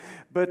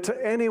But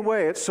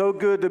anyway, it's so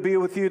good to be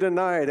with you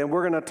tonight, and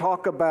we're going to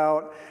talk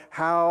about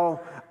how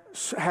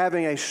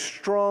having a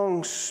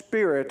strong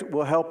spirit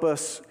will help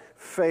us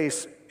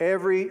face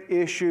every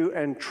issue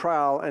and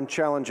trial and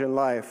challenge in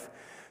life.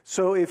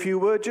 So if you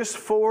would, just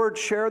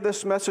share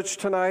this message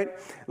tonight.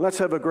 Let's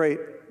have a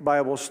great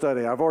Bible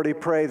study. I've already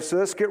prayed, so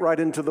let's get right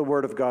into the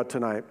Word of God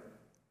tonight.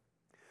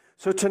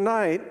 So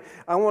tonight,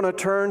 I want to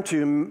turn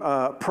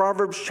to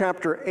Proverbs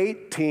chapter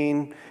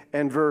 18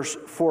 and verse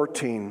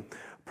 14.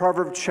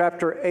 Proverbs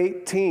chapter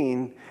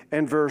 18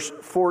 and verse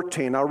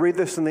 14. I'll read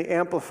this in the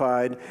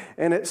Amplified,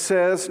 and it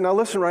says, now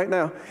listen right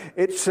now,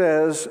 it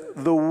says,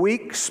 the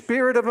weak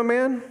spirit of a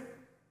man?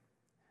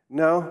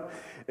 No,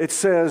 it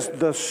says,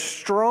 the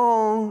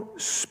strong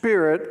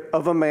spirit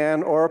of a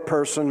man or a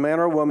person,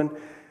 man or woman,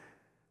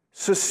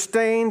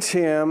 sustains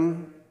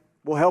him,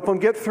 will help him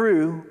get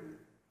through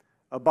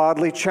a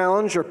bodily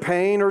challenge or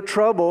pain or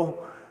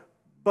trouble,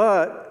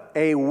 but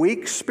a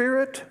weak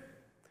spirit,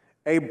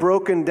 a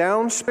broken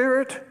down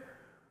spirit,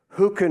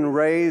 who can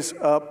raise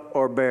up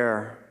or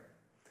bear?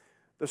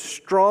 The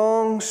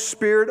strong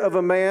spirit of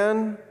a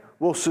man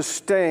will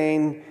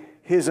sustain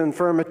his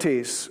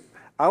infirmities.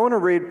 I want to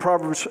read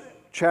Proverbs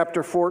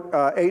chapter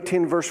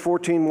 18, verse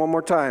 14 one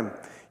more time.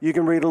 You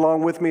can read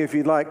along with me if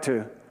you'd like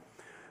to.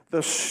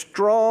 The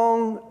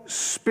strong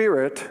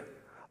spirit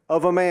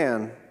of a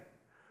man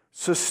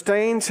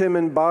sustains him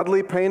in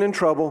bodily pain and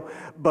trouble,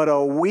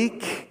 but we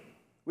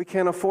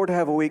can't afford to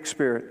have a weak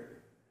spirit.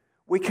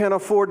 We can't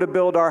afford to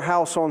build our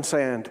house on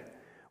sand.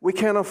 We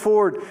can't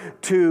afford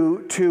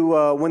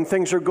to when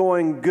things are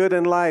going good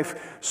in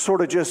life,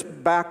 sort of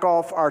just back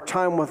off our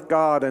time with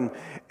God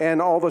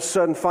and all of a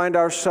sudden find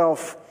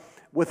ourselves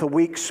with a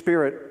weak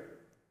spirit.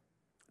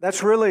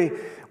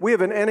 We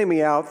have an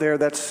enemy out there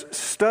that's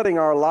studying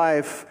our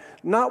life,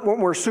 not when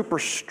we're super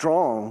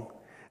strong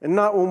and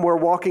not when we're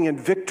walking in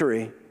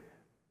victory,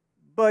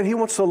 but he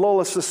wants to lull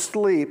us to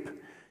sleep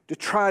to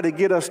try to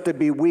get us to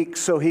be weak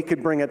so he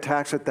could bring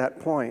attacks at that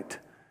point.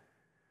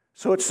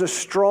 So it's the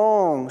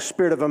strong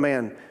spirit of a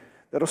man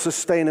that'll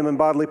sustain him in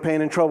bodily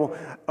pain and trouble.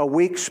 A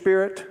weak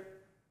spirit,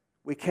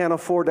 we can't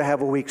afford to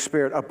have a weak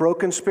spirit. A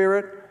broken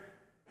spirit,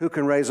 who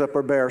can raise up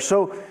or bear?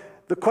 So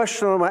the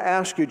question I'm going to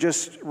ask you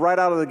just right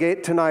out of the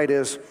gate tonight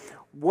is,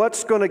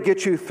 what's going to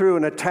get you through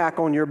an attack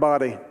on your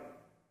body?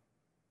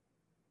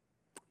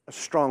 A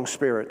strong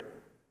spirit.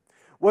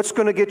 What's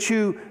going to get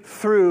you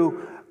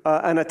through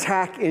an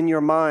attack in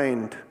your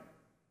mind?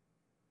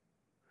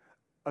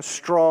 A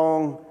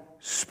strong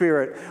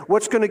spirit.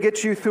 What's going to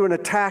get you through an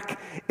attack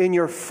in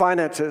your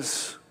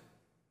finances?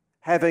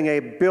 Having a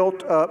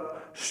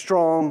built-up,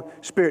 strong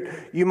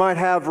spirit. You might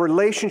have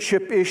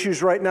relationship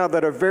issues right now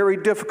that are very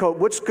difficult.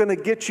 What's going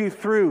to get you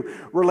through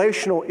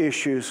relational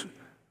issues,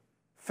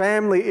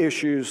 family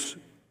issues?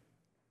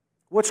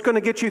 What's going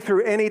to get you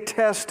through any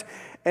test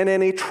and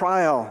any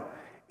trial?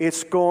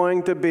 It's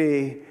going to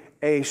be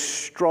a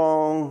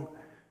strong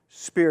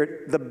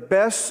spirit. The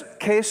best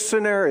case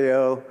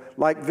scenario,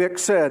 like Vic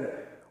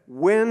said,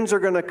 winds are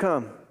going to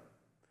come.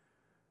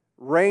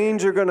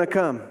 Rains are going to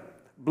come.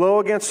 Blow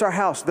against our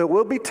house. There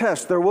will be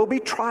tests. There will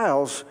be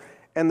trials.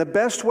 And the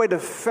best way to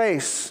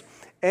face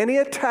any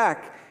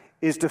attack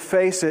is to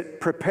face it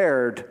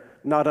prepared,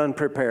 not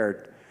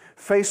unprepared.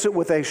 Face it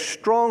with a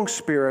strong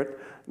spirit,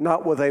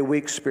 not with a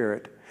weak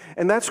spirit.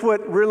 And that's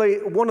what really,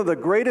 one of the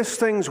greatest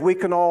things we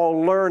can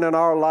all learn in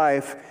our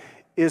life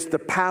is the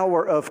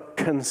power of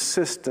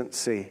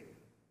consistency.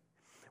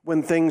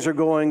 When things are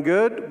going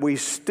good, we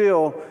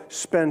still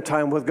spend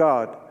time with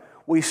God.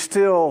 We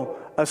still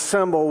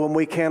assemble when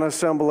we can't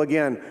assemble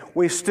again.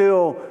 We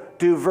still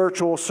do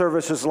virtual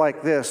services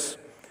like this.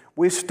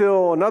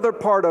 Another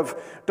part of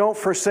don't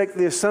forsake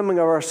the assembling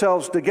of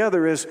ourselves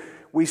together is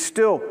we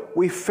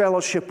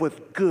fellowship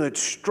with good,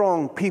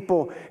 strong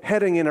people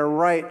heading in a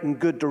right and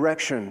good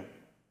direction.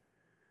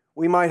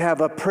 We might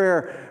have a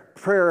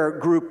prayer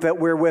group that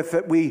we're with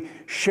that we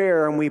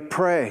share and we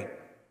pray.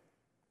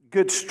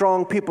 Good,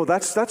 strong people.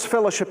 That's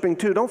fellowshipping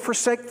too. Don't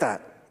forsake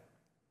that.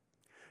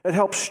 It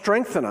helps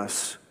strengthen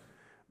us.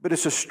 But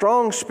it's a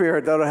strong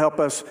spirit that'll help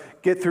us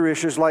get through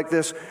issues like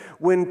this.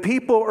 When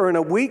people are in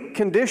a weak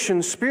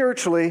condition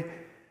spiritually,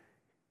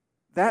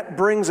 that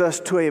brings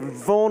us to a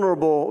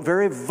vulnerable,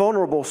 very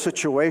vulnerable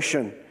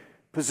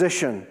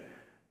position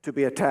to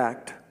be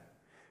attacked.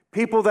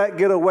 People that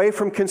get away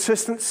from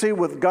consistency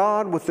with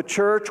God, with the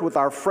church, with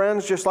our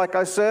friends, just like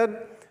I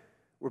said,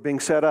 we're being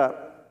set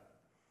up.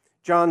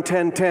 John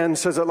 10:10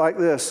 says it like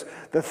this: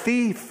 the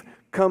thief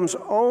comes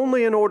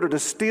only in order to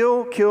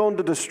steal, kill, and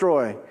to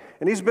destroy.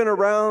 And he's been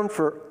around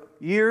for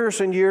years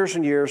and years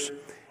and years,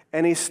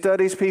 and he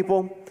studies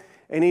people,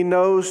 and he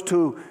knows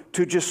to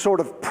just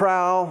sort of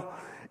prowl,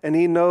 and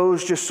he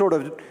knows just sort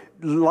of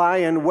lie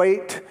in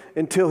wait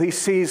until he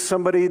sees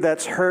somebody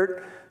that's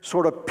hurt,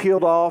 sort of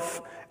peeled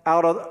off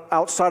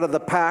outside of the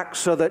pack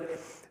so that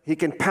he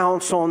can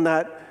pounce on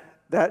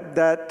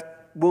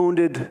that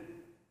wounded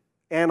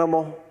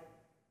animal,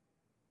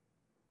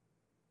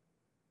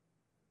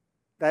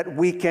 that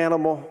weak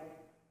animal.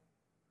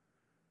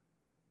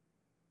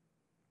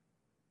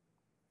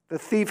 The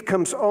thief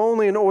comes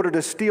only in order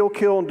to steal,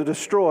 kill, and to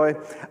destroy.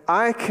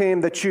 I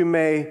came that you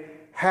may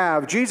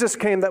have. Jesus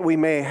came that we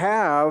may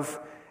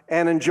have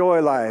and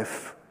enjoy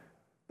life.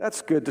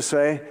 That's good to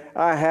say.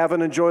 I have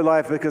and enjoy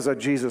life because of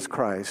Jesus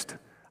Christ.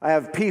 I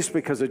have peace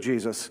because of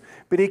Jesus.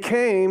 But he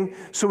came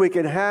so we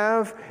can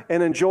have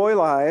and enjoy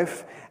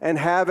life, and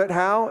have it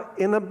how?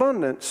 In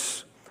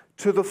abundance,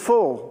 to the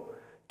full,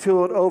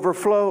 till it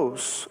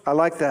overflows. I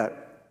like that.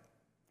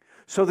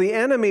 So the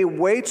enemy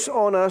waits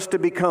on us to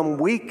become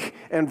weak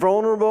and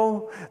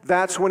vulnerable.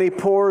 That's when he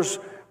pours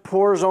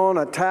on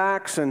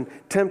attacks and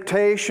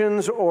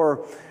temptations,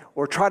 or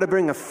try to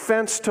bring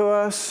offense to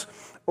us,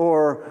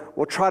 or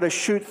will try to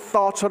shoot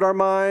thoughts at our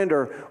mind,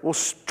 or will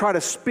try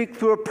to speak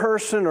through a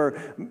person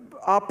or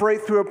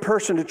operate through a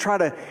person to try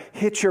to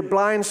hit your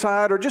blind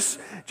side, or just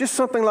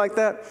something like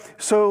that.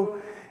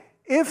 So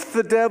if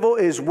the devil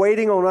is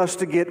waiting on us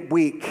to get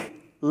weak,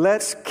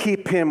 let's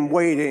keep him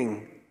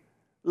waiting.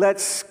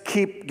 Let's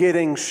keep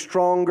getting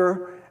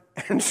stronger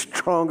and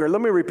stronger.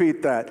 Let me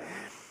repeat that.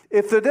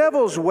 If the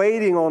devil's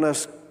waiting on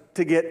us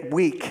to get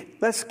weak,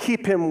 let's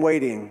keep him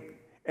waiting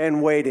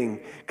and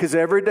waiting. Because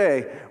every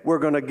day we're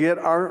going to get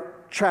our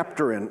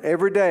chapter in.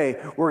 Every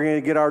day we're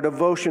going to get our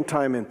devotion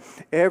time in.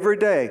 Every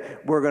day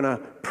we're going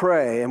to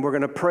pray, and we're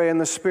going to pray in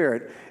the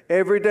Spirit.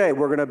 Every day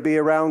we're going to be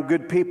around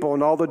good people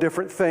and all the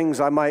different things.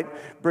 I might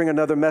bring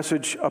another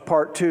message, a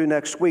part 2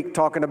 next week,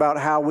 talking about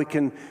how we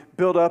can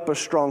build up a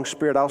strong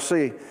spirit. I'll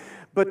see.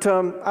 But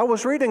I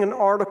was reading an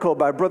article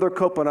by Brother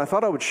Copeland. I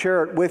thought I would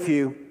share it with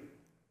you,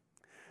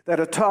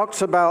 that it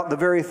talks about the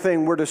very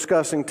thing we're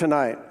discussing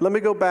tonight. Let me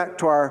go back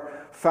to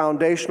our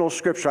foundational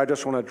scripture. I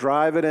just want to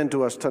drive it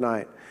into us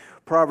tonight.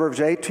 Proverbs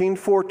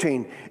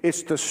 18:14.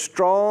 It's the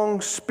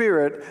strong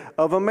spirit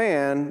of a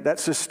man that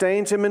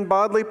sustains him in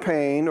bodily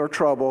pain or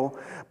trouble,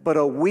 but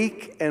a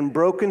weak and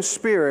broken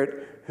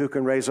spirit who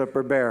can raise up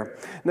or bear.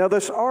 Now,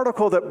 this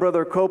article that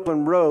Brother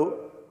Copeland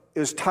wrote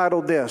is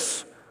titled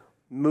this: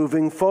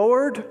 Moving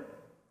Forward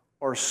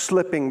or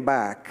Slipping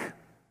Back?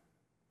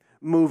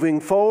 Moving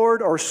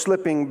forward or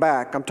slipping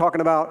back? I'm talking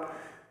about,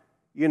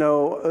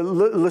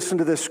 listen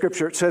to this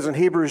scripture. It says in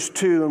Hebrews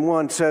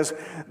 2:1, it says,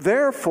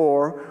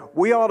 therefore,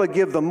 we ought to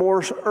give the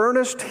more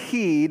earnest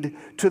heed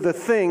to the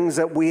things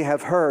that we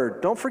have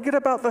heard. Don't forget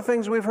about the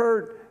things we've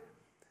heard.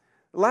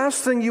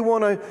 Last thing you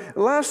want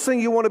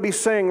to be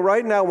saying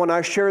right now when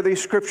I share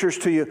these scriptures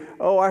to you,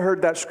 oh, I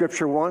heard that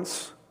scripture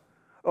once.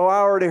 Oh, I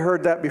already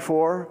heard that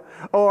before.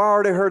 Oh, I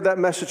already heard that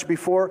message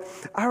before.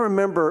 I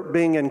remember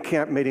being in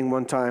camp meeting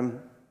one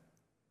time.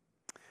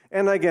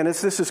 And again,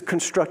 this is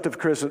constructive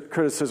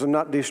criticism,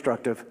 not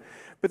destructive.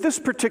 But this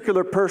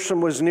particular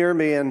person was near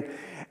me, and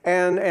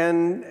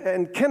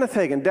Kenneth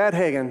Hagin, Dad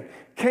Hagin,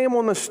 came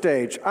on the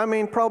stage. I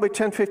mean, probably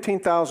 10,000,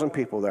 15,000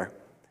 people there.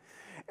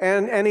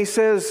 And he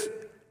says,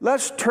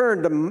 let's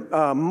turn to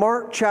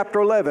Mark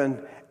chapter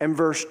 11 and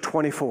verse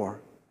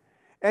 24.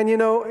 And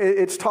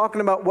it's talking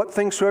about what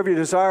things soever you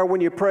desire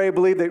when you pray,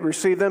 believe that you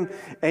receive them,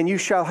 and you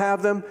shall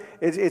have them.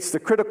 It's the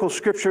critical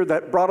scripture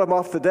that brought him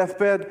off the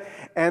deathbed.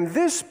 And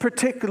this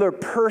particular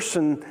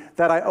person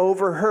that I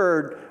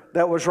overheard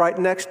that was right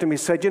next to me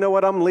said, you know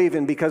what, I'm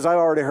leaving because I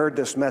already heard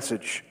this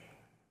message.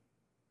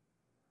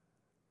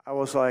 I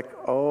was like,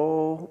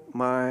 oh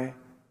my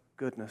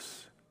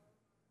goodness.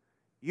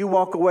 You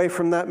walk away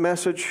from that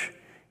message,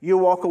 you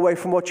walk away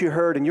from what you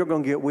heard, and you're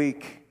going to get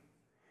weak.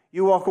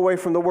 You walk away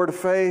from the word of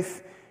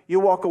faith. You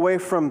walk away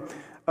from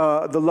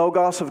the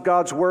Logos of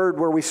God's word,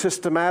 where we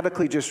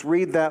systematically just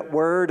read that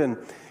word and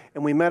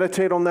we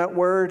meditate on that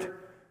word.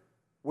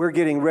 We're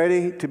getting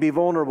ready to be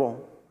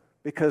vulnerable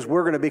because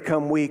we're going to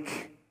become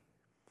weak.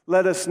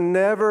 Let us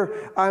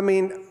never,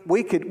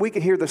 we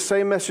could hear the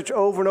same message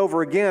over and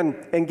over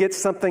again and get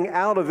something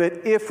out of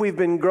it if we've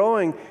been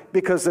growing,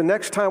 because the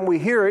next time we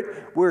hear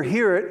it, we'll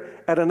hear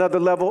it at another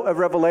level of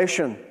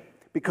revelation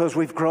because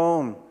we've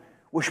grown.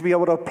 We should be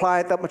able to apply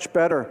it that much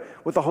better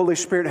with the Holy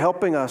Spirit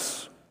helping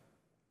us.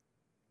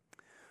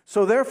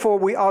 So therefore,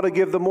 we ought to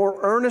give the more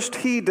earnest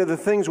heed to the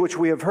things which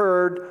we have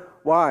heard.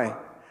 Why?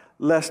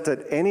 Lest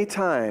at any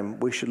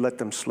time we should let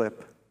them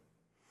slip.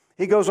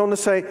 He goes on to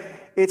say,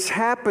 it's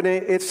happened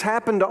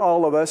to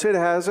all of us.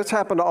 It's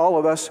happened to all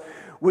of us.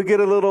 We get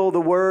a little of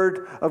the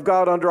Word of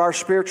God under our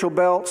spiritual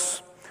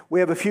belts. We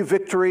have a few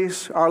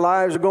victories. Our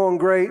lives are going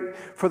great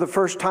for the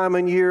first time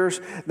in years.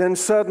 Then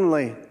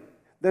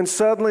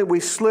suddenly we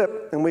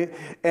slip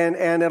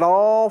and it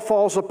all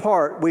falls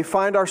apart. We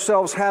find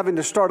ourselves having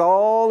to start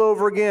all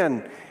over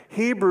again.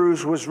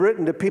 Hebrews was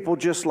written to people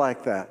just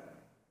like that.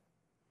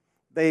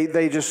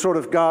 They just sort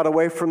of got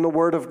away from the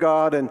Word of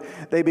God, and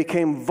they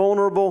became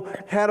vulnerable,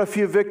 had a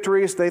few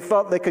victories. They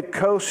thought they could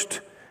coast.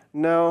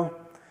 No.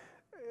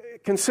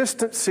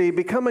 Consistency,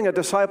 becoming a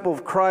disciple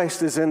of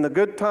Christ, is in the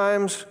good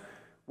times.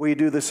 We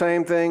do the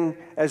same thing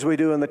as we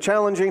do in the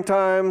challenging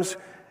times,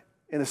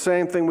 and the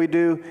same thing we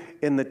do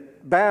in the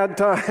bad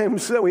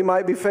times that we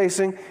might be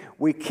facing.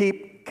 We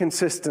keep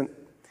consistent.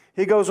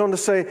 He goes on to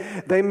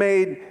say, they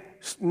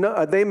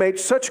made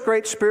such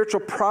great spiritual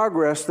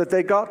progress that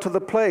they got to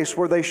the place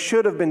where they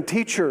should have been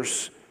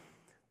teachers.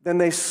 Then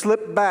they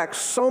slipped back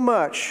so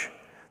much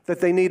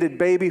that they needed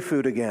baby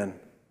food again.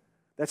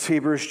 That's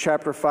Hebrews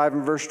chapter 5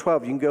 and verse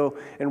 12. You can go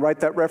and write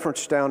that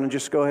reference down and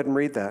just go ahead and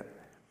read that.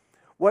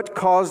 What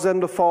caused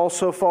them to fall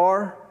so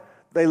far?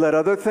 They let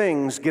other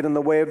things get in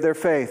the way of their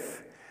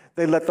faith.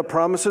 They let the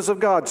promises of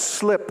God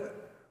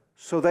slip,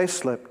 so they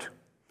slipped.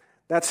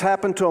 That's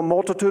happened to a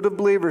multitude of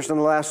believers in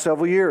the last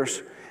several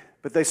years.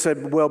 But they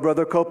said, well,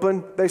 Brother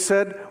Copeland, they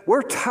said,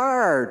 we're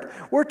tired.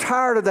 We're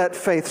tired of that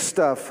faith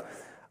stuff.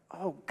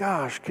 Oh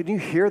gosh, can you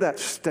hear that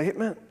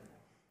statement?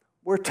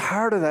 We're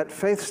tired of that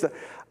faith stuff.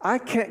 I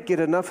can't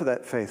get enough of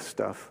that faith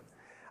stuff.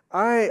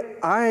 I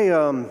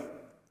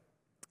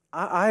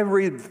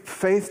read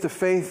faith to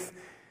faith.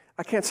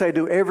 I can't say I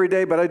do every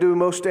day, but I do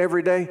most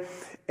every day.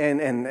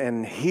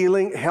 And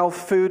healing, health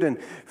food,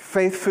 and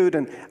faith food.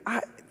 And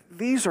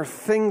these are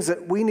things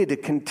that we need to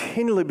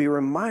continually be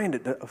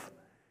reminded of.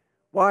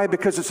 Why?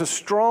 Because it's a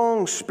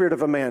strong spirit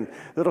of a man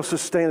that'll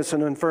sustain us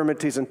in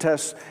infirmities and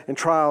tests and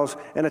trials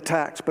and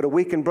attacks. But a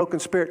weak and broken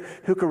spirit,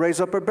 who can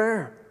raise up a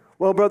bear?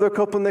 Well, Brother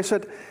Copeland, they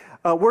said,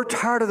 we're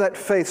tired of that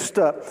faith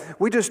stuff.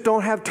 We just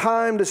don't have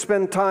time to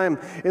spend time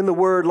in the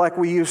Word like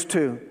we used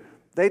to.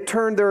 They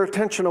turned their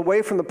attention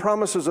away from the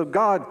promises of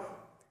God.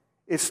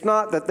 It's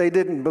not that they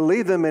didn't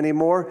believe them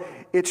anymore.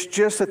 It's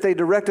just that they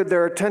directed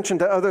their attention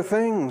to other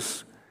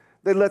things.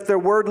 They let their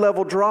word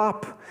level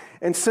drop.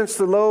 And since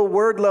the low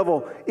word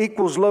level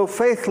equals low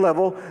faith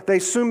level, they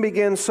soon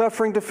began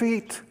suffering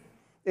defeat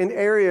in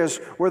areas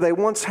where they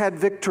once had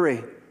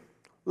victory.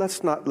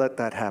 Let's not let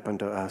that happen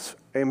to us.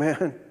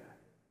 Amen.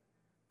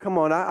 Come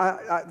on,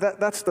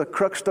 that's the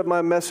crux of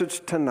my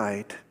message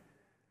tonight.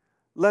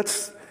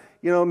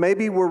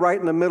 Maybe we're right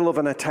in the middle of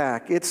an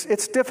attack.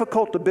 It's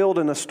difficult to build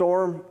in a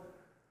storm.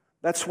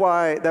 That's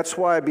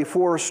why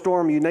before a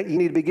storm you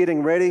need to be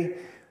getting ready,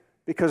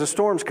 because a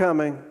storm's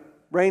coming,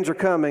 rains are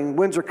coming,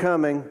 winds are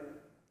coming,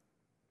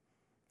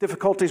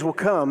 difficulties will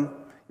come.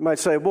 You might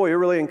say, boy, you're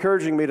really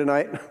encouraging me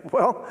tonight.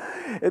 Well,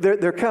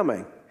 they're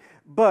coming.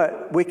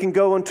 But we can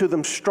go into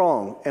them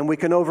strong, and we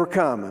can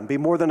overcome and be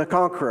more than a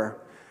conqueror.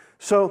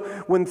 So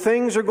when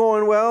things are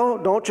going well,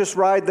 don't just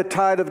ride the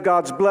tide of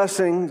God's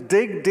blessing.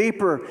 Dig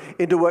deeper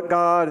into what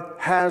God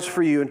has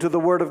for you, into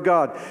the Word of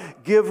God.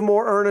 Give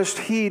more earnest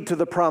heed to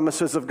the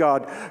promises of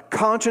God.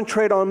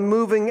 Concentrate on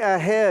moving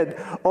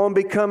ahead, on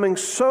becoming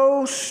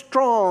so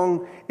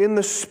strong in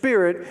the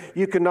Spirit,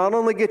 you can not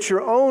only get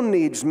your own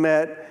needs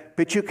met,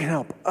 but you can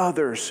help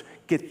others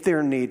get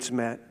their needs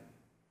met.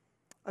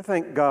 I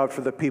thank God for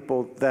the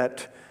people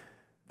that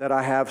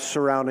I have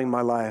surrounding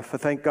my life. I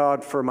thank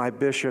God for my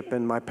bishop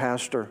and my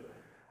pastor.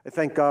 I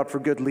thank God for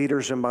good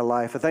leaders in my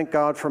life. I thank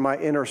God for my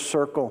inner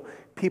circle,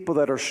 people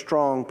that are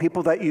strong,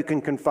 people that you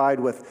can confide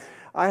with.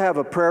 I have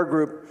a prayer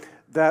group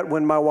that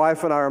when my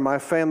wife and I or my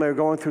family are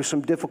going through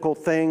some difficult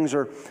things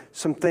or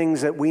some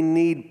things that we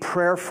need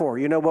prayer for,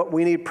 you know what?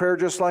 We need prayer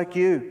just like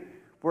you.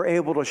 We're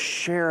able to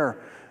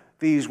share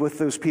these with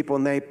those people,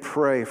 and they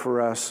pray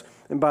for us.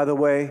 And by the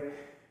way,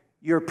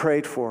 you're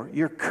prayed for.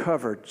 You're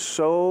covered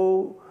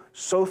so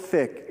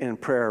thick in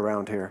prayer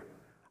around here.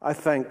 I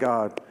thank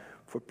God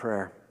for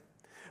prayer.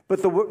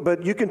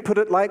 But you can put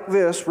it like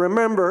this.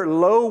 Remember,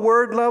 low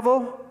word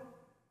level,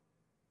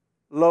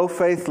 low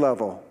faith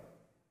level,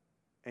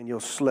 and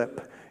you'll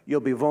slip. You'll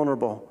be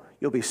vulnerable.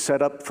 You'll be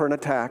set up for an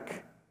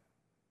attack.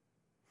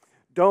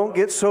 Don't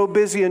get so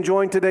busy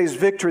enjoying today's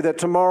victory that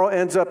tomorrow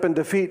ends up in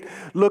defeat.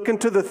 Look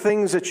into the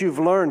things that you've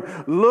learned.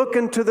 Look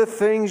into the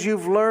things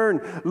you've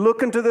learned.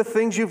 Look into the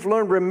things you've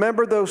learned.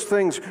 Remember those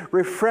things.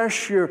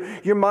 Refresh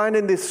your mind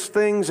in these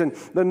things and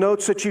the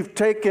notes that you've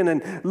taken.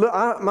 And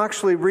I'm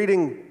actually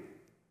reading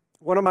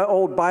one of my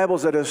old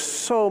Bibles that is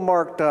so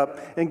marked up.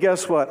 And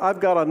guess what?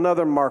 I've got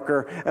another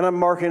marker, and I'm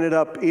marking it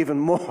up even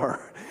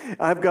more.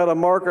 I've got a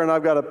marker, and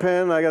I've got a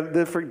pen. I got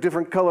a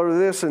different color of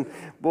this, and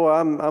boy,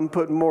 I'm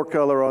putting more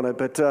color on it.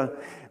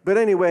 But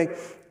anyway,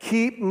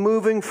 keep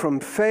moving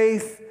from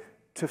faith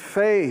to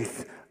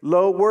faith.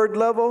 Low word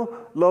level,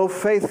 low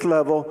faith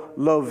level,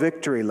 low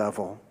victory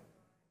level.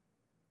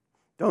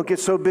 Don't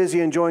get so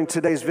busy enjoying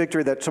today's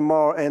victory that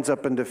tomorrow ends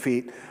up in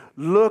defeat.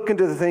 Look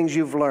into the things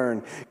you've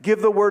learned.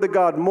 Give the Word of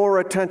God more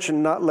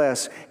attention, not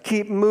less.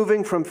 Keep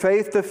moving from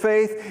faith to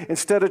faith.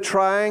 Instead of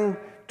trying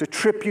to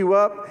trip you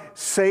up,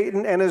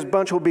 Satan and his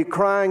bunch will be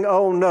crying,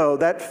 oh no,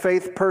 that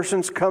faith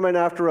person's coming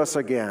after us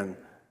again.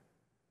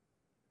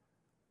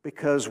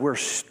 Because we're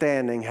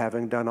standing,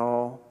 having done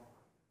all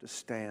to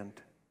stand.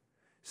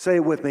 Say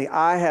with me,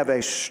 I have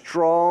a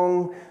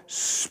strong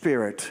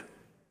spirit.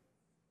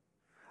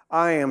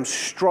 I am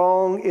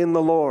strong in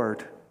the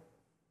Lord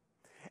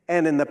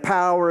and in the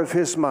power of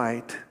His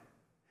might.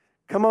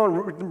 Come on,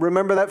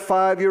 remember that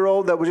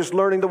 5-year-old that was just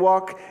learning to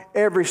walk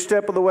every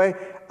step of the way?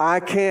 I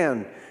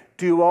can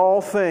do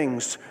all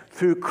things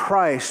through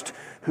Christ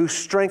who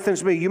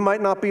strengthens me. You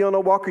might not be on a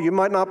walker, you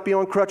might not be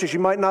on crutches, you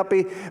might not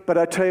be, but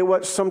I tell you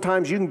what,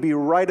 sometimes you can be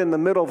right in the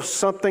middle of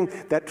something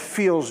that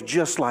feels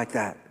just like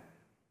that.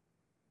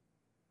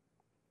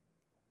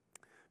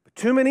 But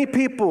too many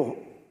people,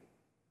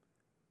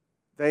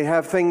 They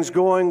have things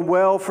going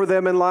well for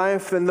them in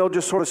life, then they'll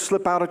just sort of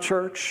slip out of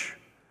church.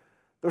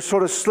 They'll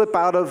sort of slip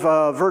out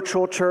of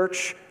virtual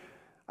church.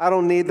 I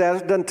don't need that.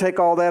 It doesn't take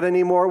all that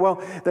anymore.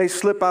 Well, they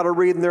slip out of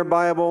reading their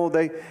Bible.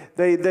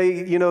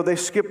 They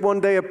skip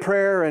one day of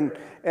prayer,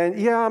 and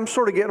yeah, I'm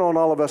sort of getting on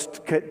all of us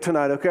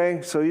tonight,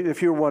 okay? So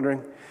if you're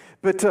wondering.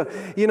 But,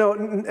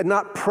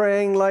 not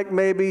praying like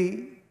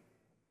maybe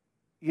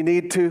you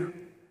need to,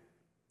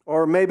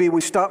 or maybe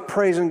we stop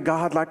praising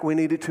God like we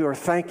needed to, or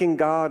thanking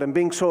God and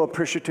being so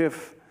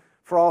appreciative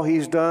for all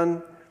He's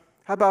done.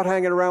 How about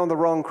hanging around the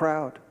wrong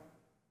crowd?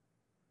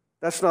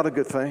 That's not a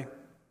good thing.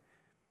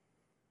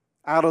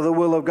 Out of the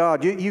will of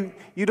God. You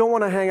don't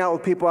want to hang out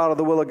with people out of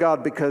the will of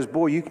God because,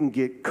 boy, you can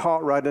get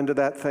caught right into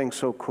that thing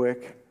so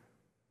quick.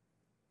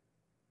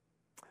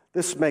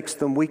 This makes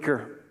them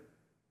weaker.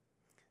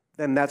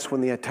 Then that's when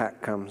the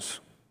attack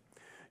comes.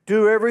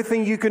 Do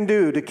everything you can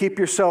do to keep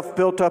yourself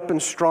built up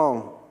and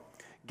strong,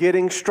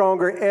 getting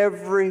stronger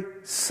every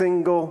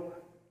single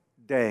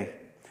day.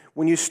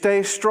 When you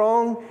stay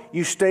strong,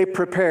 you stay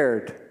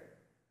prepared.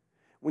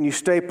 When you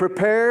stay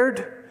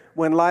prepared,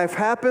 when life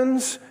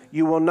happens,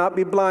 you will not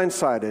be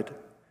blindsided,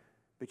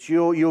 but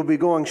you'll be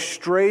going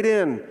straight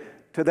in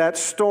to that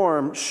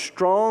storm,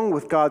 strong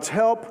with God's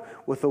help,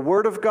 with the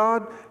Word of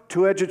God,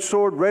 two-edged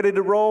sword ready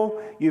to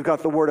roll. You've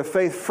got the Word of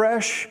faith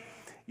fresh.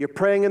 You're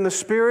praying in the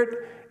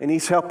Spirit, and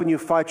He's helping you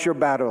fight your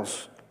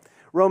battles.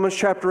 Romans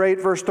chapter 8,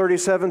 verse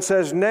 37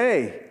 says,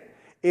 "Nay,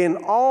 in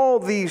all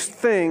these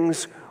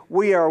things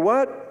we are"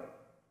 what?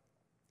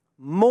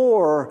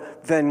 "More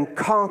than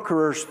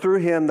conquerors through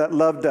Him that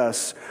loved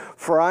us.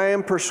 For I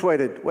am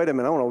persuaded." Wait a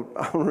minute, I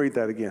want to read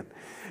that again.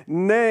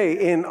 "Nay,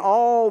 in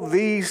all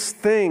these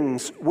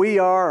things we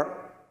are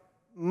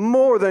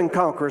more than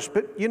conquerors."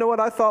 But you know what?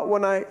 I thought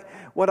when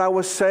I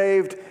was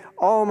saved,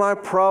 all my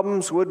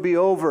problems would be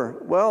over.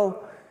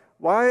 Well,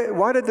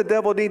 why did the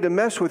devil need to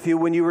mess with you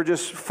when you were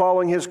just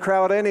following his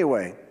crowd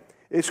anyway?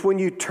 It's when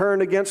you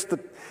turn against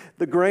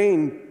the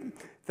grain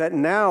that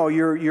now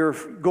you're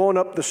going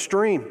up the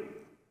stream.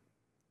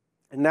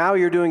 And now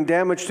you're doing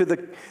damage to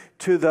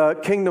the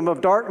kingdom of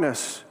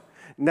darkness.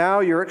 Now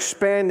you're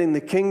expanding the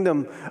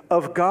kingdom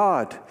of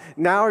God.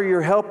 Now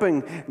you're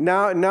helping.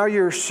 Now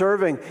you're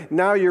serving.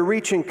 Now you're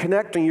reaching,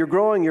 connecting. You're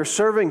growing. You're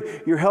serving.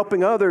 You're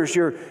helping others.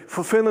 You're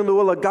fulfilling the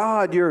will of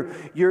God.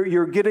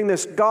 You're getting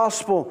this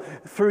gospel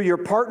through your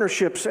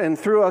partnerships and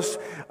through us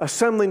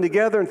assembling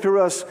together and through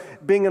us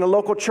being in a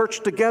local church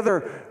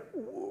together.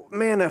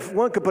 Man, if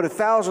one could put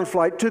 1,000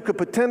 flight, two could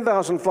put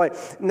 10,000 flight.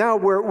 Now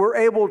we're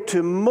able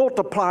to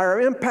multiply our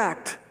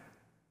impact.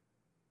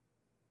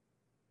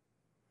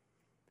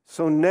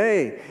 So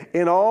nay,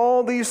 in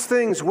all these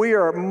things we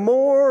are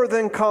more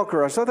than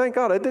conquerors. I thank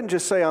God it didn't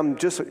just say I'm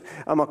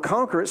a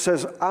conqueror. It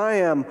says I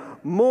am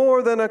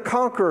more than a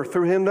conqueror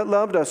through Him that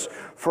loved us.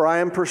 For I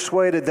am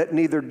persuaded that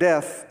neither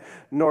death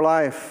nor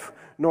life,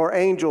 nor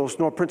angels,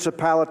 nor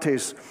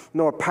principalities,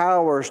 nor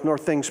powers, nor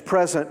things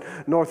present,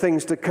 nor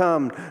things to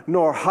come,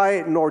 nor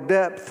height, nor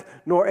depth,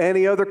 nor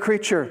any other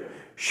creature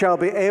shall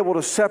be able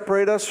to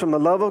separate us from the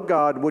love of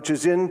God, which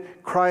is in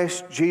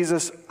Christ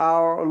Jesus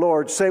our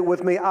Lord. Say it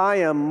with me, I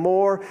am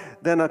more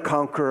than a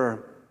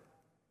conqueror.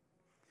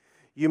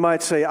 You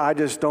might say, I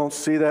just don't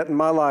see that in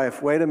my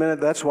life. Wait a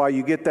minute, that's why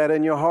you get that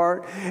in your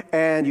heart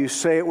and you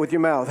say it with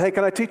your mouth. Hey,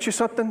 can I teach you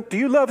something? Do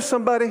you love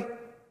somebody?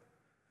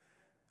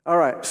 All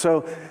right,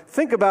 so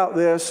think about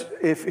this.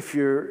 If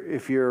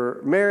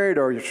you're married,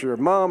 or it's your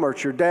mom, or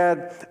it's your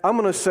dad, I'm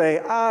going to say,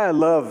 I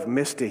love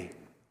Misty.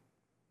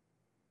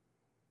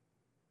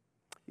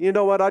 You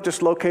know what? I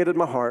just located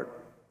my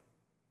heart.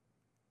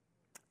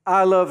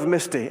 I love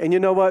Misty. And you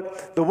know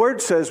what? The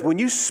Word says when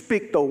you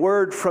speak the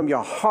word from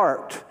your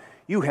heart,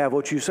 you have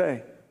what you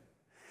say.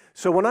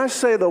 So when I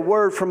say the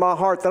word from my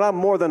heart that I'm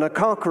more than a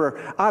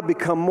conqueror, I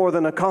become more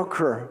than a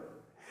conqueror.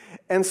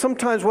 And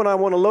sometimes when I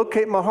want to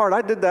locate my heart,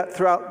 I did that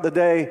throughout the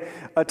day.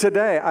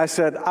 Today, I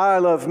said, I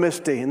love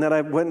Misty. And then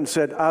I went and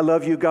said, I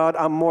love you, God.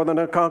 I'm more than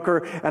a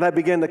conqueror. And I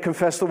began to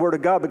confess the Word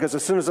of God because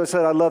as soon as I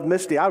said, I love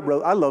Misty, I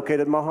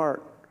located my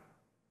heart.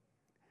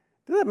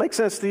 Did that make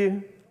sense to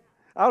you?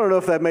 I don't know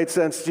if that made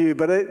sense to you,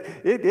 but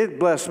it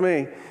blessed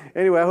me.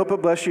 Anyway, I hope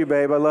it blessed you,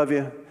 babe. I love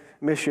you.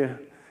 Miss you.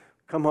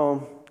 Come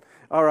home.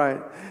 All right.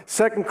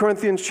 2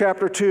 Corinthians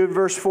chapter 2,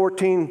 verse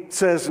 14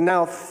 says,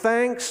 Now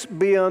thanks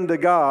be unto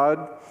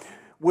God,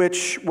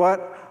 which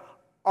what?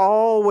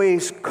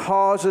 Always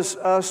causes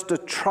us to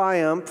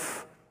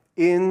triumph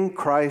in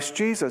Christ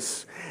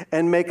Jesus,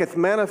 and maketh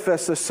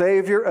manifest the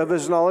Savior of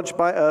His knowledge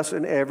by us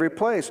in every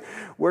place.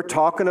 We're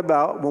talking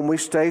about when we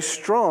stay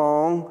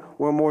strong,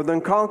 we're more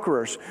than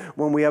conquerors.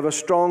 When we have a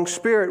strong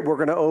spirit, we're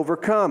going to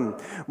overcome.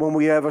 When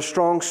we have a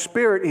strong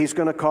spirit, He's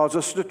going to cause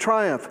us to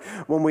triumph.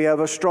 When we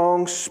have a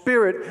strong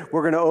spirit,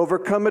 we're going to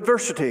overcome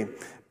adversity.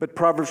 But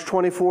Proverbs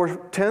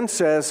 24:10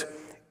 says,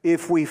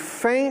 if we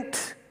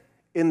faint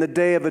in the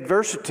day of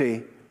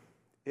adversity,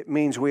 it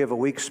means we have a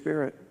weak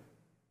spirit.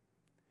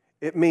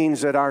 It means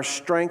that our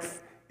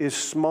strength is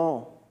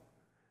small.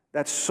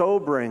 That's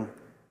sobering,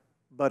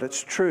 but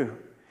it's true.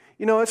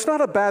 You know, it's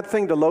not a bad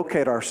thing to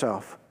locate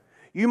ourselves.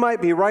 You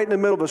might be right in the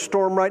middle of a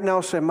storm right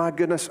now saying, my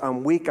goodness,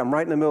 I'm weak. I'm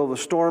right in the middle of a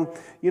storm.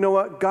 You know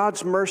what?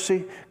 God's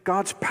mercy,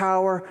 God's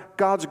power,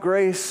 God's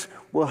grace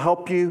will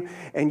help you.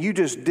 And you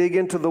just dig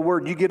into the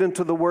Word. You get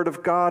into the Word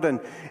of God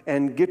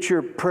and get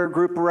your prayer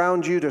group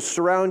around you to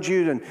surround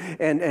you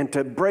and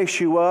to brace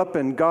you up.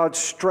 And God's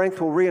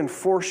strength will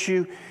reinforce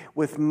you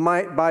with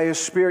might by His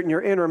Spirit in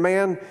your inner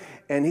man.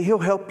 And He'll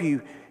help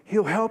you.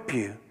 He'll help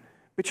you.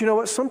 But you know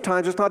what?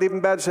 Sometimes it's not even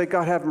bad to say,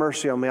 God, have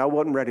mercy on me. I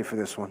wasn't ready for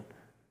this one.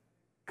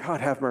 God,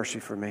 have mercy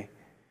for me.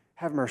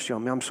 Have mercy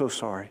on me. I'm so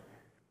sorry.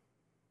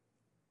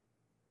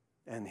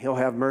 And He'll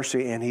have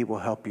mercy and He will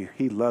help you.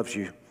 He loves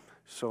you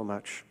so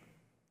much.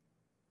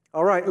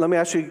 All right, let me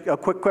ask you a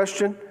quick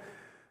question.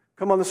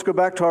 Come on, let's go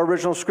back to our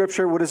original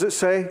scripture. What does it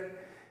say?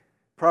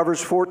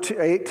 Proverbs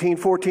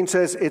 18:14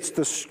 says, it's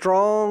the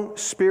strong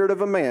spirit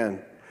of a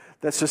man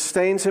that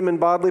sustains him in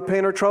bodily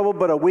pain or trouble,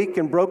 but a weak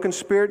and broken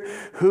spirit,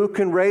 who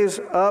can raise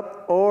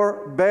up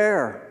or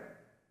bear?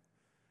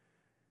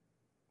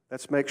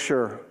 Let's make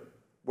sure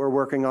we're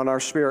working on our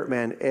spirit,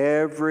 man,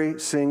 every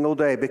single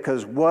day,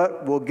 because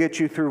what will get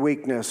you through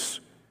weakness?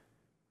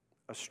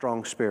 A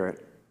strong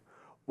spirit.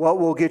 What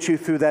will get you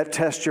through that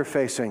test you're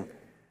facing?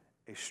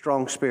 A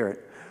strong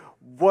spirit.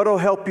 What will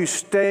help you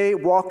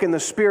walk in the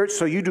Spirit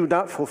so you do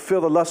not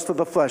fulfill the lust of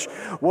the flesh?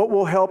 What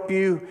will help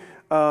you?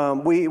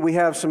 We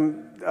have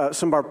some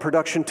of our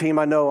production team.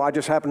 I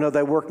just happen to know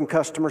they work in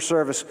customer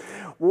service.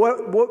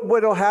 What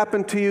will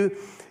happen to you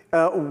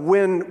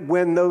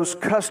when those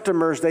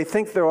customers, they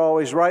think they're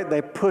always right,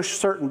 they push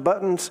certain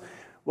buttons?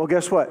 Well,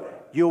 guess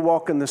what? You'll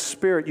walk in the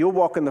Spirit. You'll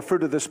walk in the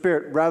fruit of the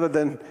Spirit rather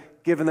than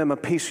giving them a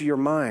piece of your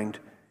mind.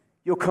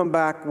 You'll come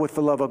back with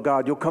the love of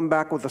God. You'll come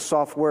back with a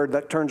soft word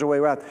that turns away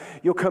wrath.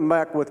 You'll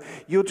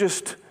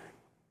just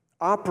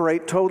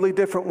operate totally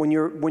different when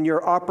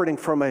you're operating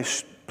from a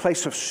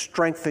place of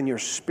strength in your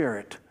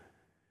spirit.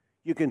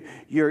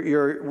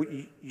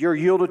 You're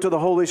yielded to the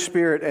Holy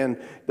Spirit,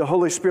 and the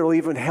Holy Spirit will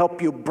even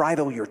help you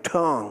bridle your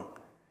tongue.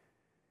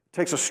 It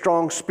takes a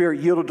strong spirit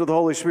yielded to the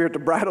Holy Spirit to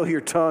bridle your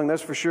tongue,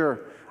 that's for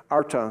sure,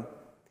 our tongue.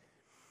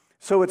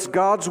 So it's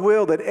God's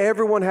will that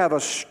everyone have a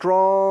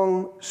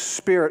strong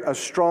spirit, a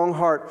strong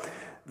heart.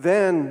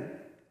 Then,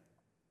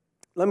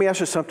 let me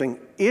ask you something.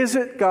 Is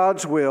it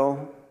God's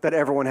will that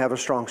everyone have a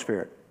strong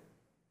spirit?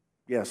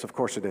 Yes, of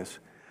course it is.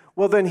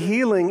 Well, then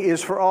healing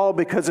is for all,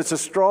 because it's a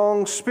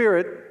strong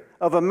spirit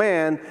of a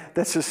man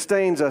that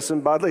sustains us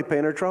in bodily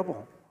pain or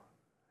trouble.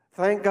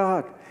 Thank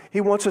God. He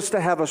wants us to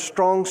have a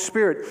strong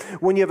spirit.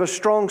 When you have a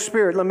strong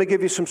spirit, let me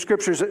give you some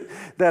scriptures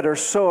that are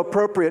so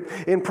appropriate.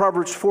 In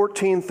Proverbs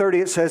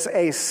 14:30, it says,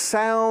 a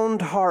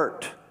sound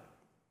heart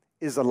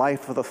is the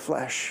life of the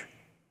flesh.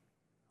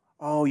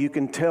 Oh, you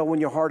can tell when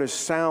your heart is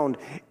sound.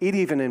 It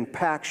even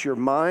impacts your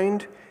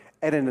mind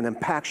and it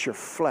impacts your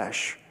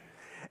flesh.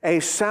 A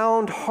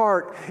sound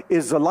heart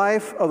is the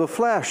life of the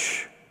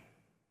flesh,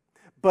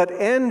 but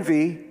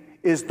envy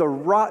is the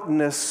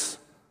rottenness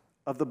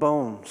of the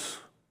bones.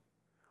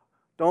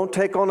 Don't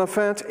take on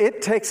offense.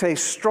 It takes a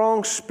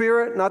strong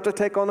spirit not to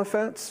take on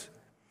offense.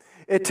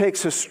 It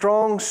takes a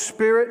strong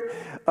spirit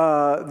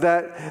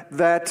that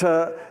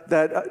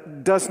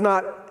does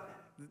not.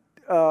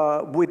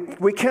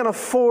 We can't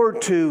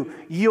afford to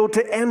yield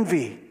to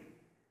envy.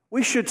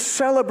 We should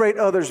celebrate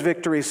others'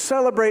 victories.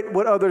 Celebrate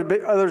what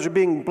others are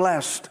being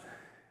blessed.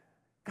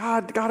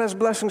 God has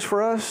blessings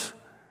for us.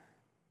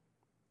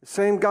 The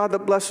same God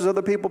that blesses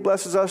other people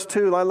blesses us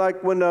too. I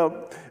like when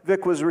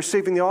Vic was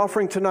receiving the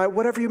offering tonight.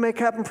 Whatever you make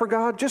happen for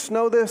God, just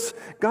know this.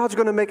 God's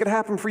going to make it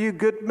happen for you.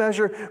 Good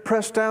measure,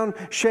 pressed down,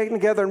 shaken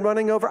together, and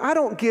running over. I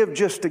don't give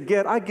just to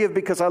get. I give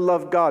because I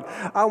love God.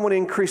 I want to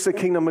increase the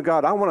kingdom of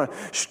God. I want to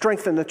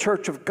strengthen the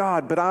church of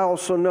God. But I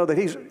also know that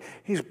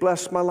He's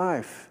blessed my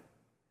life.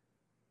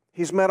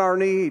 He's met our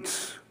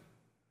needs.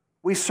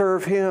 We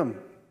serve Him.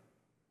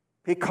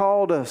 He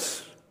called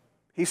us.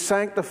 He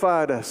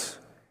sanctified us.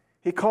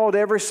 He called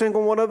every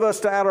single one of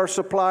us to add our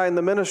supply in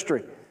the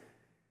ministry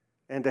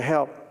and to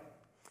help.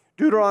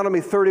 Deuteronomy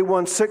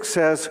 31:6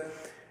 says,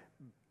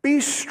 be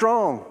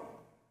strong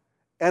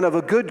and of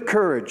a good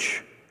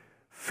courage.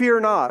 Fear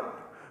not,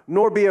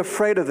 nor be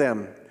afraid of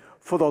them.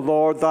 For the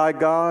Lord thy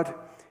God,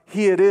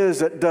 He it is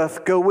that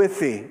doth go with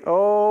thee.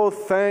 Oh,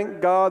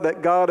 thank God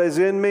that God is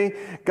in me.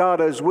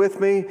 God is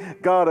with me.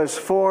 God is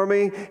for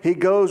me. He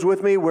goes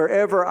with me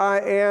wherever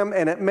I am,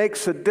 and it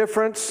makes a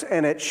difference,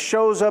 and it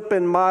shows up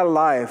in my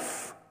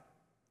life.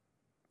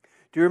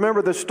 Do you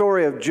remember the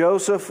story of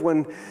Joseph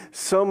when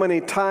so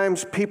many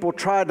times people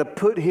tried to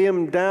put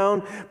him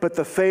down, but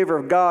the favor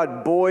of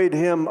God buoyed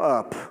him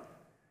up?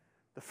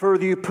 The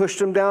further you pushed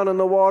him down in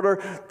the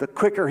water, the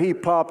quicker he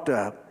popped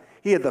up.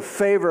 He had the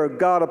favor of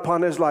God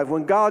upon his life.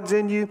 When God's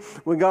in you,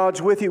 when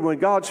God's with you, when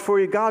God's for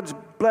you, God's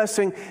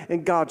blessing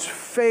and God's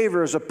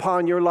favor is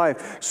upon your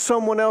life.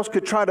 Someone else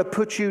could try to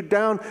put you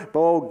down, but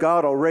oh,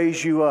 God will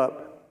raise you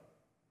up.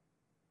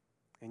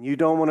 And you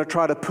don't want to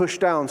try to push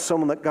down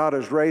someone that God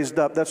has raised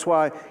up. That's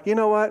why, you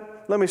know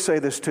what? Let me say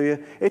this to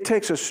you. It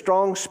takes a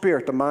strong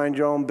spirit to mind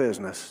your own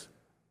business.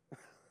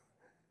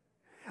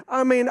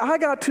 I mean, I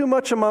got too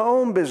much of my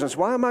own business.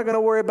 Why am I going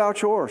to worry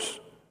about yours?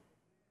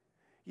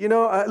 You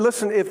know,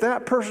 listen, if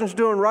that person's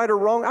doing right or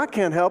wrong, I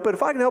can't help it.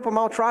 If I can help them,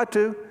 I'll try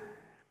to.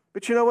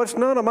 But you know what? It's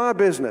none of my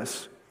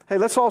business. Hey,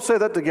 let's all say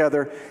that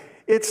together.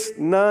 It's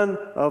none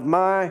of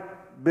my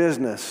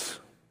business.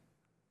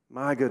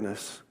 My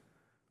goodness.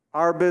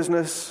 Our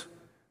business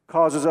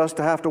causes us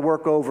to have to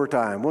work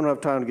overtime. We don't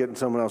have time to get in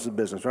someone else's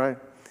business, right?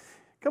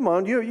 Come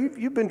on,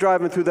 you've been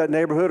driving through that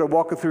neighborhood or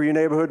walking through your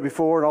neighborhood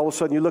before, and all of a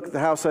sudden you look at the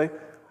house and say,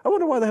 I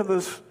wonder why they have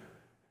those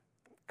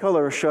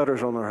color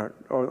shutters on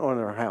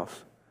their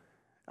house.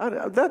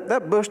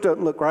 That bush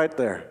doesn't look right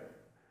there.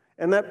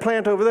 And that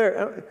plant over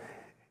there.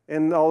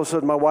 And all of a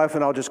sudden my wife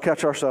and I'll just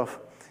catch ourselves.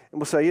 And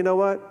we'll say, you know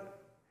what?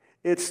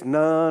 It's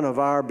none of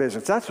our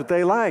business. That's what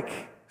they like.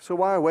 So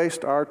why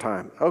waste our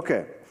time?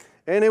 Okay.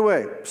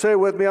 Anyway, say it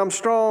with me, I'm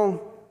strong.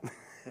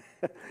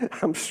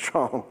 I'm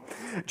strong.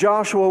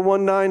 Joshua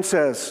 1:9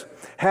 says,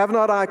 have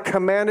not I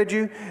commanded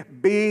you,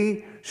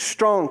 be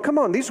strong. Come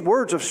on, these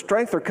words of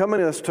strength are coming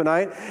to us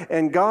tonight,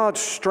 and God's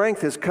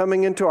strength is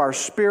coming into our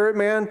spirit,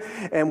 man,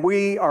 and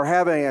we are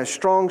having a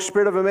strong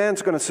spirit of a man.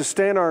 It's going to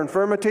sustain our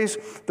infirmities.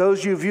 Those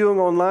of you viewing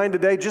online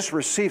today, just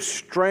receive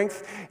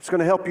strength. It's going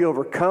to help you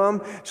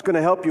overcome. It's going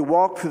to help you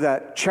walk through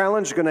that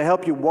challenge. It's going to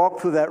help you walk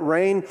through that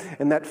rain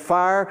and that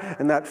fire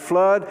and that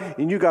flood,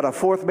 and you got a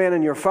fourth man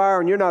in your fire,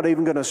 and you're not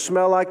even going to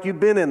smell like you've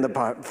been in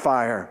the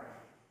fire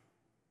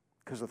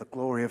because of the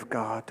glory of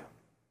God.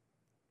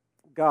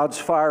 God's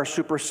fire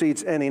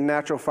supersedes any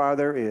natural fire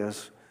there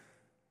is.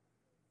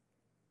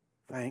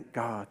 Thank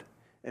God.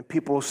 And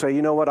people will say,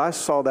 you know what, I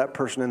saw that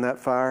person in that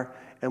fire,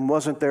 and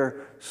wasn't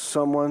there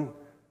someone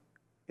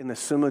in the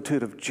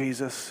similitude of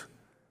Jesus,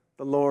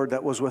 the Lord,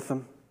 that was with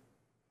them?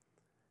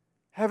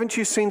 Haven't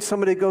you seen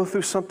somebody go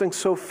through something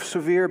so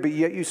severe, but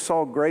yet you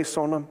saw grace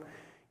on them?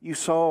 You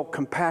saw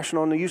compassion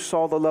on them. You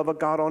saw the love of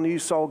God on them. You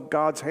saw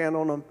God's hand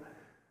on them.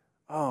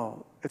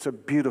 Oh, it's a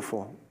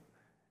beautiful,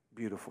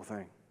 beautiful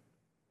thing.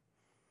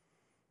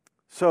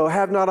 So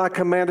have not I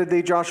commanded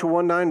thee, Joshua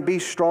 1:9, be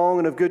strong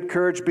and of good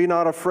courage, be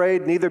not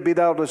afraid, neither be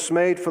thou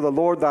dismayed, for the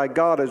Lord thy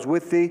God is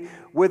with thee,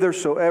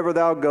 whithersoever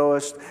thou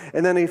goest.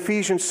 And then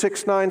Ephesians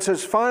 6:9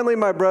 says, finally,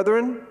 my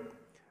brethren,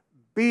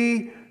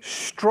 be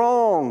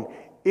strong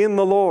in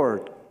the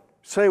Lord.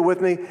 Say with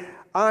me,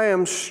 I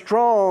am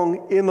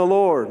strong in the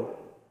Lord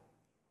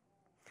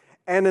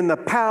and in the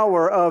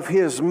power of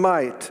his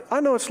might. I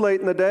know it's late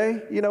in the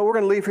day. You know, we're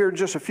going to leave here in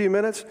just a few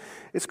minutes.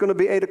 It's going to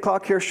be 8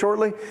 o'clock here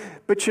shortly.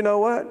 But you know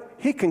what?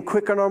 He can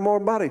quicken our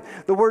mortal body.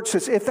 The word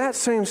says, if that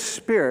same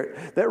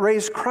Spirit that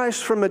raised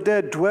Christ from the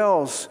dead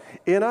dwells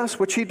in us,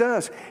 which he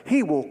does,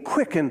 he will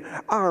quicken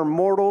our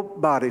mortal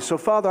body. So,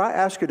 Father, I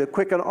ask you to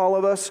quicken all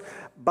of us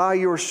by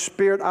your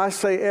Spirit. I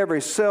say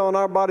every cell in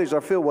our bodies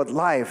are filled with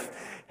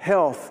life,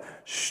 health,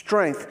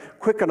 strength.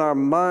 Quicken our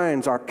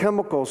minds, our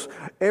chemicals,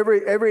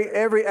 every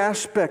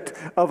aspect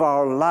of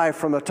our life,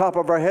 from the top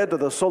of our head to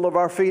the sole of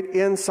our feet,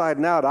 inside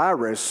and out. I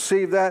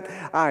receive that.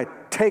 I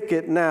take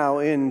it now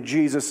in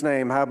Jesus'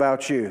 name. How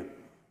about you?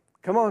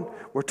 Come on.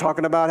 We're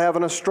talking about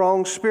having a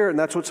strong spirit, and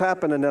that's what's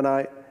happening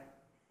tonight.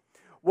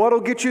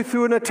 What'll get you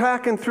through an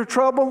attack and through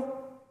trouble?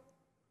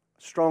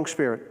 A strong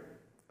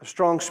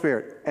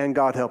spirit, and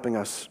God helping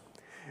us.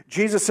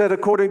 Jesus said,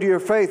 according to your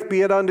faith,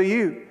 be it unto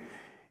you.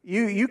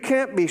 You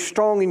can't be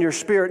strong in your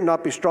spirit and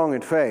not be strong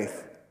in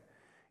faith.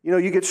 You know,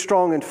 you get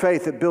strong in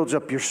faith, it builds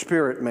up your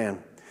spirit,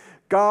 man.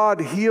 God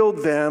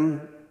healed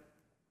them.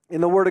 In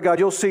the Word of God,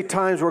 you'll see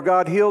times where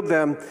God healed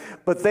them,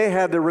 but they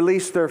had to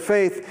release their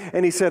faith,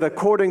 and he said,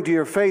 according to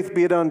your faith,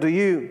 be it unto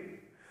you.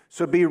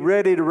 So be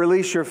ready to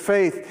release your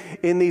faith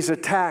in these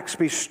attacks.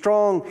 Be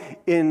strong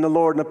in the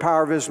Lord and the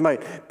power of his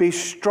might. Be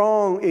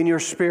strong in your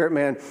spirit,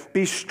 man.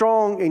 Be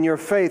strong in your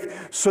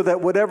faith, so that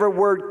whatever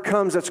word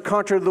comes that's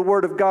contrary to the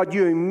Word of God,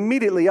 you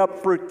immediately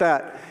uproot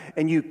that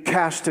and you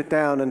cast it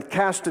down. And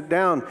cast it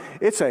down,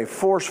 it's a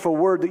forceful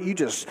word that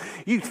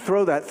you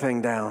throw that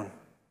thing down.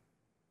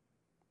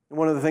 And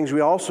one of the things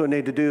we also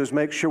need to do is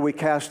make sure we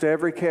cast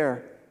every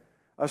care.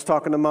 I was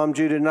talking to Mom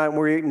Judy tonight when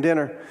we were eating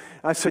dinner.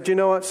 I said, you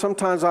know what?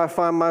 Sometimes I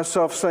find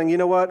myself saying, you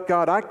know what,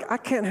 God, I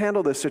can't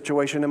handle this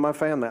situation in my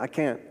family. I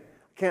can't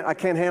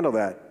handle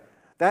that.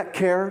 That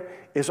care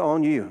is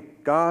on you.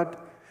 God,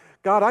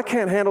 I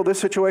can't handle this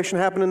situation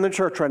happening in the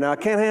church right now. I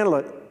can't handle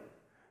it.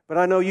 But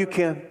I know you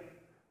can.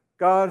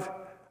 God,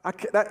 I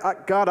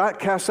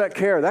cast that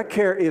care. That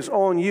care is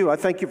on you. I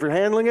thank you for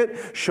handling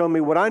it. Show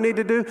me what I need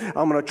to do.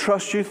 I'm going to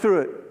trust you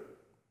through it.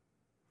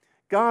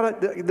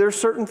 God, there's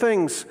certain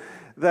things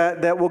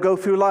that will go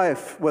through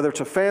life, whether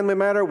it's a family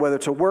matter, whether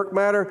it's a work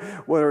matter,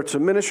 whether it's a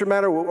ministry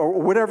matter, or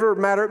whatever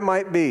matter it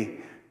might be.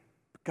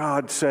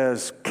 God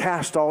says,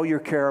 cast all your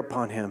care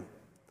upon him,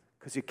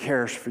 because he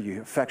cares for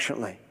you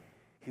affectionately.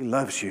 He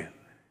loves you,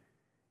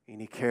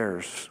 and he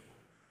cares,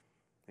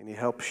 and he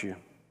helps you.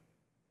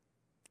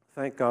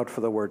 Thank God for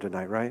the word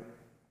tonight, right?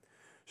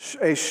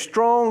 A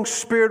strong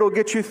spirit will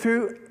get you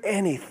through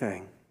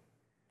anything.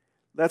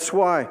 That's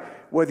why,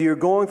 whether you're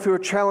going through a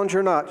challenge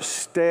or not,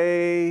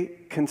 stay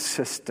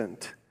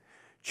consistent.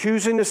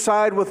 Choosing to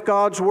side with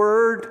God's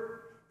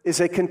word is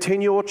a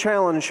continual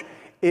challenge.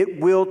 It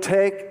will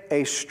take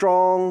a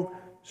strong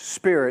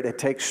spirit. It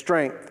takes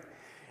strength.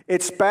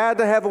 It's bad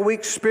to have a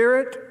weak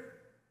spirit,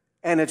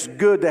 and it's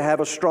good to have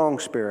a strong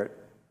spirit.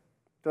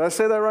 Did I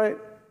say that right?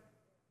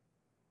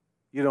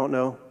 You don't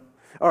know?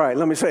 All right,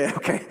 let me say it.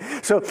 Okay.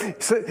 So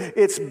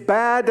it's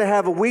bad to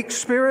have a weak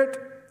spirit,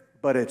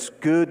 but it's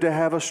good to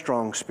have a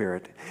strong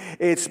spirit.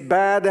 It's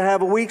bad to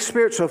have a weak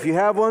spirit, so if you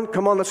have one,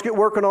 come on, let's get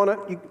working on it.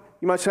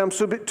 You might say, I'm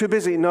too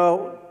busy.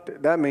 No,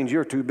 that means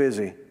you're too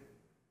busy.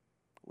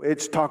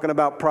 It's talking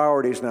about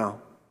priorities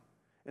now.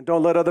 And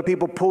don't let other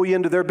people pull you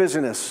into their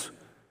busyness.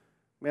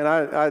 Man,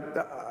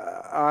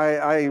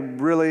 I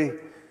really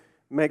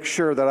make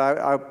sure that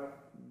I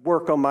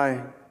work on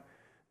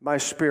my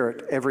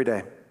spirit every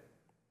day.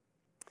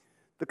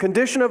 The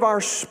condition of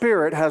our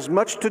spirit has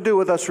much to do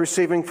with us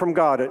receiving from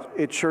God.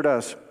 It sure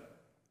does.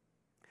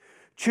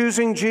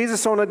 Choosing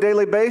Jesus on a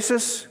daily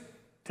basis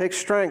takes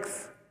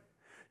strength.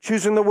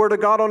 Choosing the Word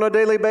of God on a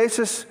daily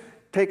basis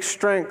takes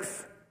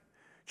strength.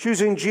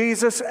 Choosing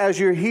Jesus as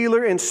your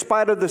healer in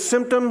spite of the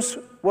symptoms,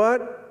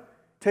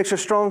 what? Takes a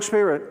strong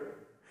spirit.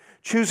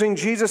 Choosing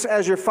Jesus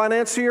as your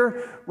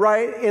financier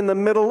right in the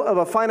middle of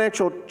a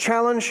financial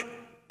challenge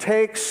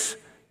takes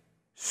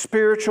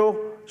spiritual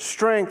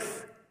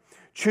strength.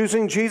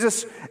 Choosing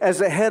Jesus as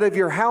the head of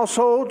your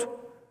household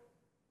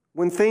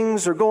when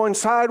things are going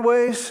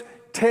sideways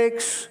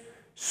takes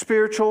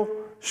spiritual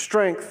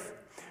strength.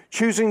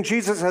 Choosing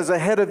Jesus as the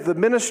head of the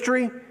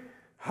ministry,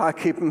 I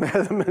keep him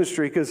head of the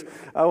ministry because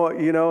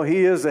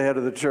he is the head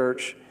of the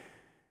church.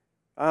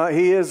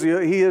 He is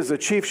the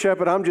chief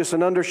shepherd. I'm just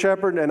an under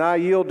shepherd, and I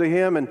yield to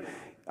him and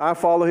I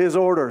follow his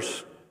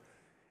orders.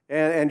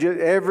 And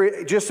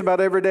just about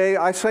every day,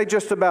 I say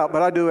just about,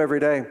 but I do every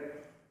day.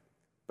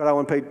 But I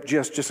want to pay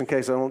just in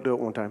case I don't do it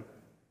one time.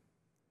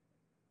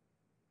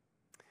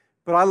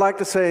 But I like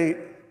to say,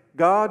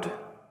 God,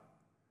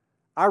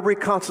 I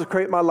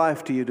reconsecrate my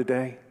life to you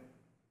today.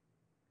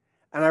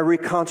 And I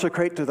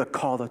reconsecrate to the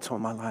call that's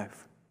on my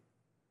life.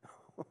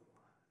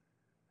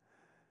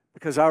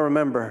 Because I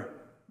remember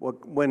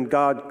when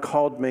God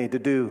called me to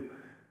do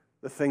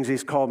the things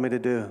He's called me to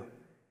do.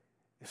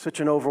 It's such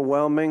an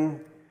overwhelming,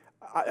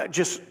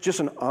 just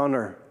an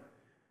honor.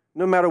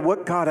 No matter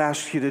what God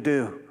asks you to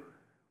do,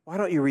 why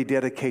don't you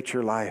rededicate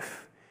your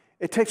life?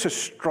 It takes a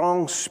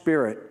strong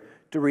spirit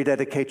to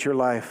rededicate your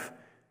life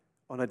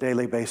on a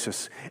daily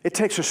basis. It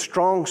takes a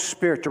strong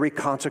spirit to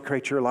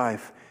reconsecrate your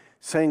life,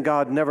 saying,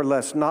 God,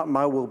 nevertheless, not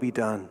my will be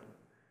done,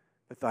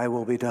 but thy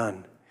will be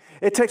done.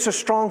 It takes a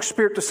strong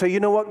spirit to say,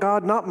 you know what,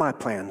 God, not my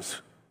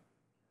plans,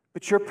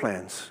 but your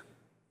plans,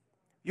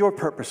 your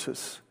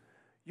purposes,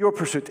 your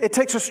pursuit. It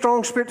takes a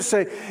strong spirit to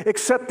say,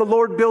 except the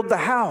Lord build the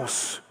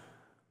house,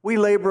 we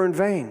labor in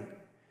vain.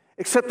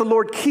 Except the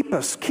Lord keep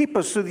us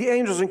through the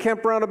angels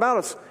encamp round about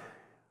us,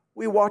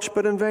 we watch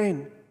but in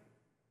vain.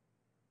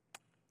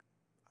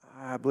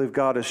 I believe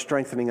God is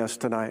strengthening us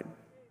tonight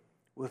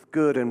with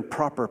good and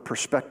proper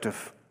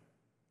perspective.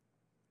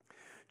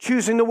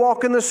 Choosing to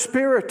walk in the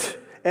Spirit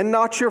and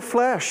not your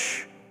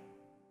flesh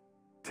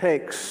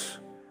takes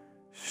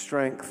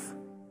strength.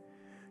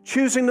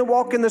 Choosing to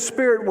walk in the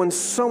Spirit when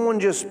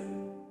someone just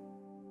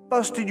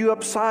busted you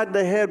upside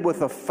the head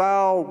with a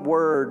foul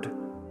word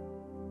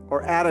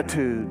or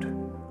attitude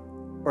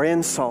or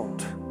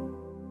insult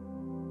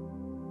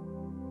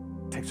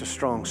takes a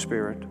strong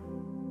spirit.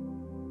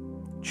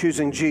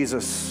 Choosing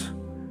Jesus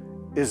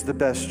is the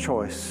best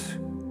choice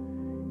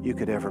you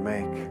could ever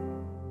make.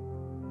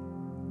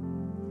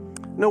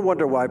 No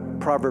wonder why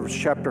Proverbs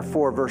chapter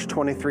 4, verse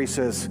 23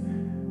 says,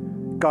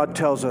 God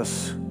tells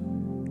us,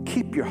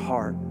 keep your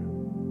heart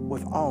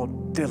with all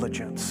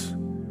diligence,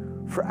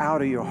 for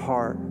out of your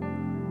heart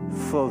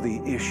flow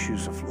the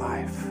issues of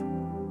life.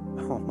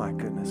 Oh my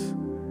goodness.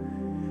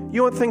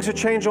 You want things to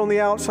change on the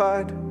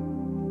outside?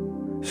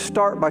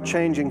 Start by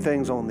changing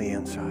things on the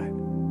inside.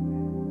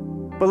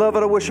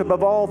 Beloved, I wish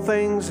above all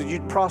things that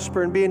you'd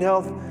prosper and be in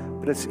health,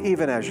 but it's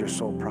even as your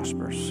soul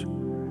prospers.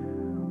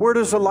 Where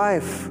does the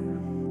life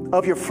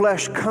of your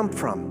flesh come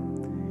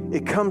from?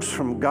 It comes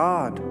from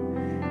God.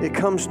 It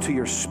comes to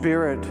your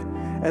spirit,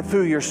 and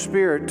through your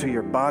spirit to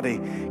your body.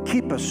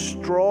 Keep a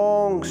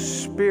strong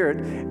spirit,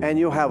 and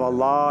you'll have a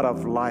lot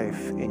of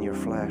life in your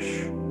flesh,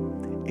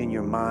 in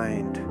your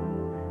mind,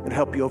 and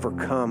help you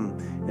overcome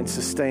and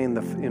sustain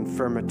the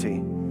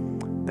infirmity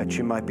that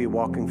you might be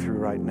walking through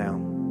right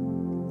now.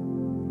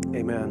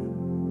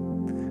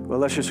 Amen. Well,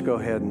 let's just go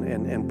ahead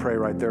and pray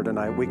right there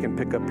tonight. We can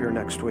pick up here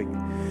next week.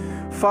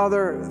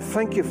 Father,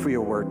 thank you for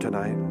your word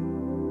tonight.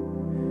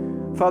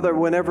 Father,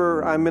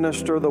 whenever I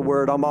minister the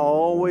word, I'm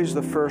always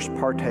the first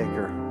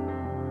partaker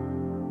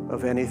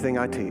of anything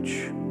I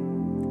teach.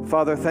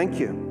 Father, thank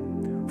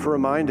you for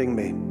reminding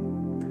me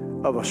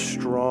of a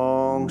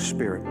strong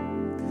spirit.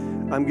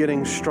 I'm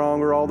getting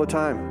stronger all the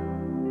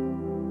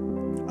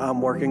time.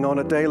 I'm working on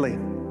it daily.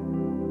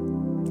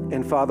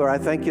 And Father, I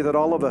thank you that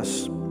all of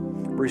us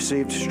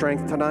received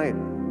strength tonight.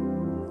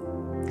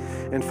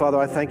 And Father,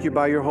 I thank you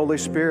by your Holy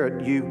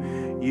Spirit. You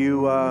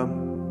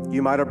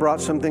might have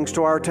brought some things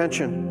to our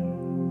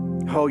attention.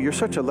 Oh, you're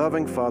such a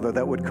loving Father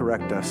that would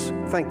correct us.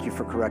 Thank you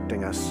for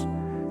correcting us.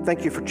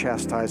 Thank you for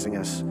chastising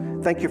us.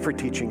 Thank you for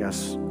teaching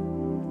us.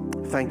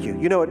 Thank you.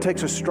 You know, it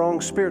takes a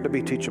strong spirit to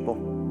be teachable.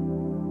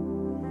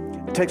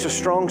 It takes a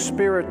strong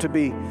spirit to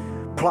be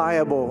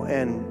pliable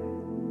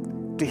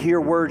and to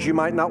hear words you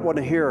might not want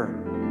to hear.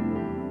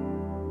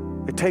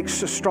 It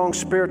takes a strong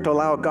spirit to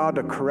allow God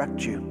to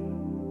correct you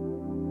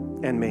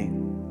and me.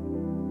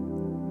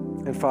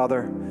 And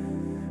Father,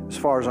 as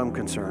far as I'm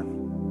concerned,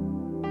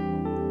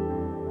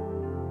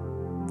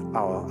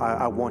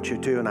 I want you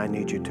to, and I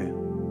need you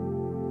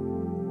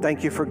to.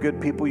 Thank you for good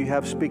people you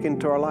have speaking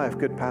to our life,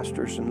 good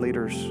pastors and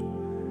leaders.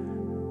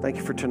 Thank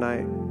you for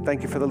tonight.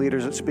 Thank you for the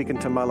leaders that speak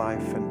into my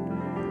life.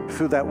 And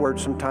through that word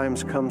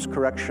sometimes comes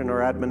correction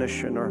or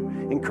admonition or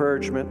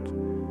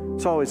encouragement.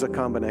 It's always a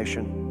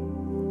combination.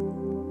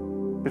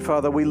 But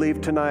Father, we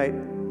leave tonight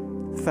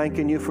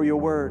thanking you for your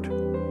word,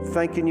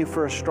 thanking you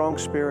for a strong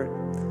spirit,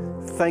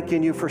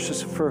 thanking you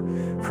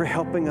for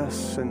helping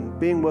us and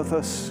being with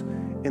us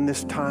in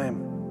this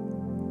time.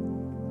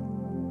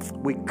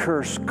 We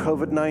curse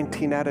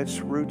COVID-19 at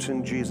its roots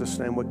in Jesus'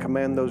 name. We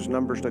command those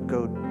numbers to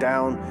go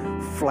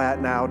down,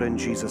 flatten out in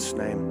Jesus'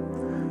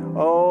 name.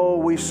 Oh,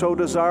 we so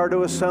desire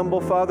to assemble,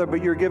 Father,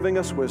 but you're giving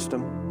us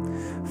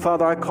wisdom.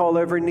 Father, I call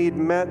every need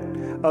met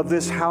of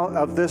this house,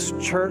 of this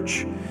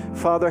church.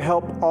 Father,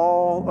 help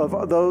all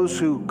of those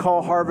who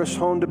call Harvest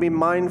home to be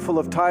mindful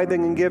of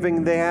tithing and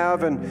giving they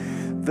have, and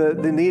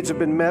the needs have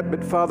been met.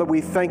 But Father, we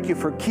thank you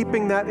for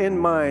keeping that in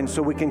mind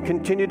so we can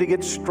continue to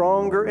get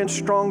stronger and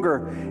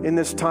stronger in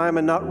this time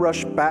and not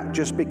rush back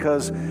just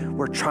because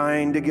we're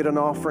trying to get an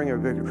offering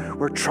or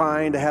we're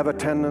trying to have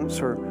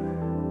attendance. Or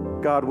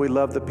God, we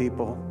love the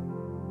people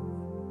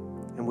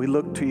and we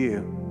look to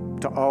you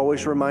to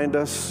always remind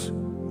us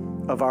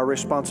of our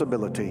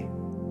responsibility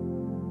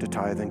to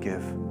tithe and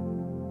give.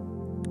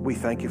 We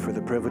thank you for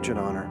the privilege and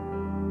honor.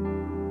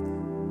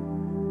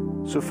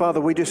 So, Father,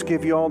 we just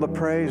give you all the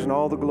praise and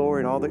all the glory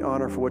and all the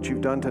honor for what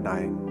you've done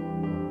tonight.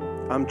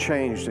 I'm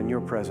changed in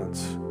your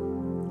presence.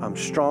 I'm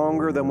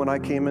stronger than when I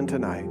came in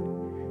tonight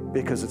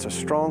because it's a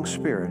strong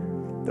spirit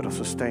that'll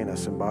sustain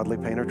us in bodily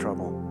pain or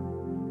trouble,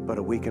 but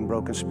a weak and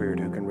broken spirit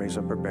who can raise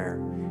up or bear.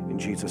 In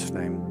Jesus'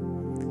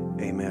 name,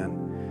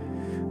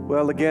 amen.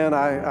 Well, again,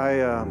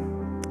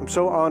 I'm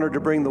so honored to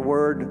bring the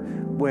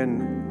word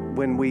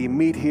when we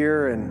meet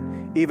here,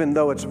 and even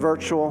though it's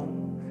virtual,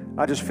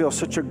 I just feel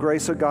such a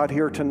grace of God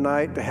here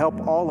tonight to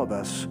help all of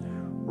us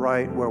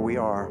right where we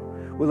are.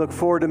 We look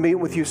forward to meeting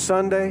with you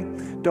Sunday.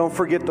 Don't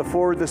forget to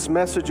forward this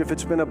message if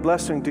it's been a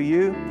blessing to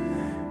you.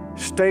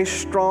 Stay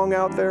strong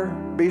out there.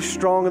 Be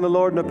strong in the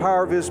Lord and the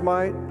power of His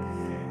might.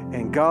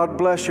 And God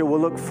bless you. We'll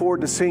look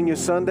forward to seeing you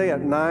Sunday at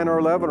 9 or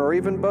 11 or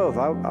even both.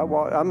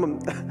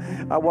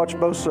 I watch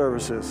both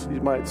services.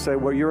 You might say,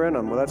 well, you're in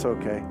them. Well, that's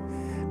okay.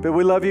 But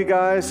we love you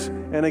guys.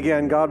 And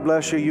again, God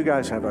bless you. You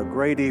guys have a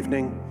great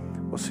evening.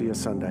 We'll see you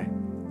Sunday.